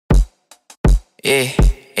Yeah,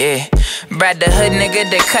 yeah. Brad the hood nigga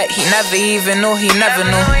that cut, he never even knew, he never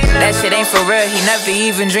knew. That shit ain't for real, he never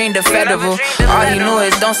even dreamed of federal. All he knew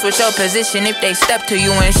is don't switch your position if they step to you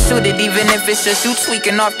and shoot it, even if it's just you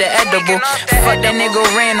tweaking off the edible. Fuck that nigga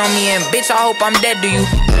ran on me and bitch, I hope I'm dead to you.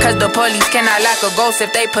 Cause the police cannot lock a ghost if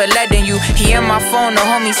they put lead in you. He in my phone, the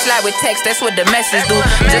homie slide with text, that's what the message do.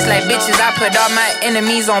 Just like bitches, I put all my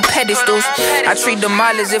enemies on pedestals. I treat them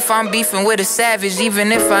all as if I'm beefing with a savage,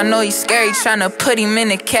 even if I know he's scary. Tryna put him in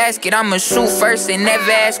a casket, I'ma shoot first and never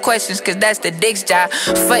ask questions, cause that's the dick's job.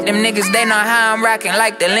 Fuck them niggas, they know how I'm rocking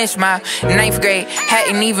like the lynch mob. 9th grade,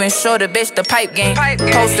 hadn't even showed a bitch the pipe game.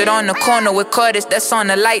 Posted on the corner with quarters, that's on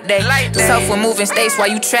the light day. Tough with moving states while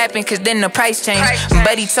you trapping, cause then the price change.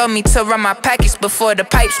 But he told me to run my package before the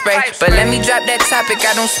pipe spray. But let me drop that topic,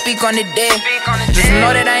 I don't speak on the dead. Just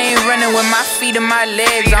know that I ain't running with my feet and my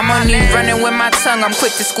legs. I'm only running with my tongue, I'm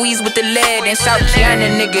quick to squeeze with the lead. And shout Kiana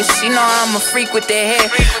nigga, she know I'm a freak with their head.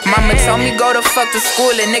 Mama told me go to fuck to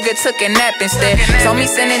school, a nigga took a nap instead. Told me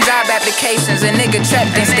sending job applications, a nigga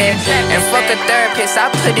trapped instead. And fuck a therapist, I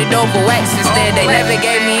put it over wax instead. They never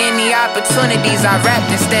gave me any opportunities, I rapped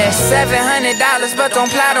instead. $700, but don't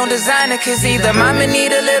plot on designer, cause either mama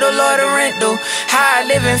need a little or the rental. How I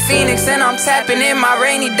live in Phoenix and I'm tapping in my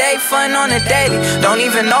rainy day fun on the daily. Don't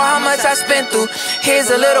even know how much I spent through. Here's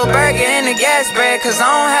a little burger and a gas bread, cause I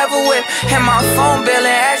don't have a whip. And my phone bill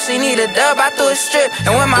and actually need a dub, I threw a strip.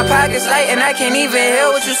 And when my pocket's light and I can't even hear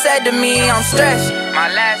what you said to me, I'm stressed.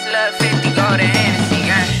 My last love 50.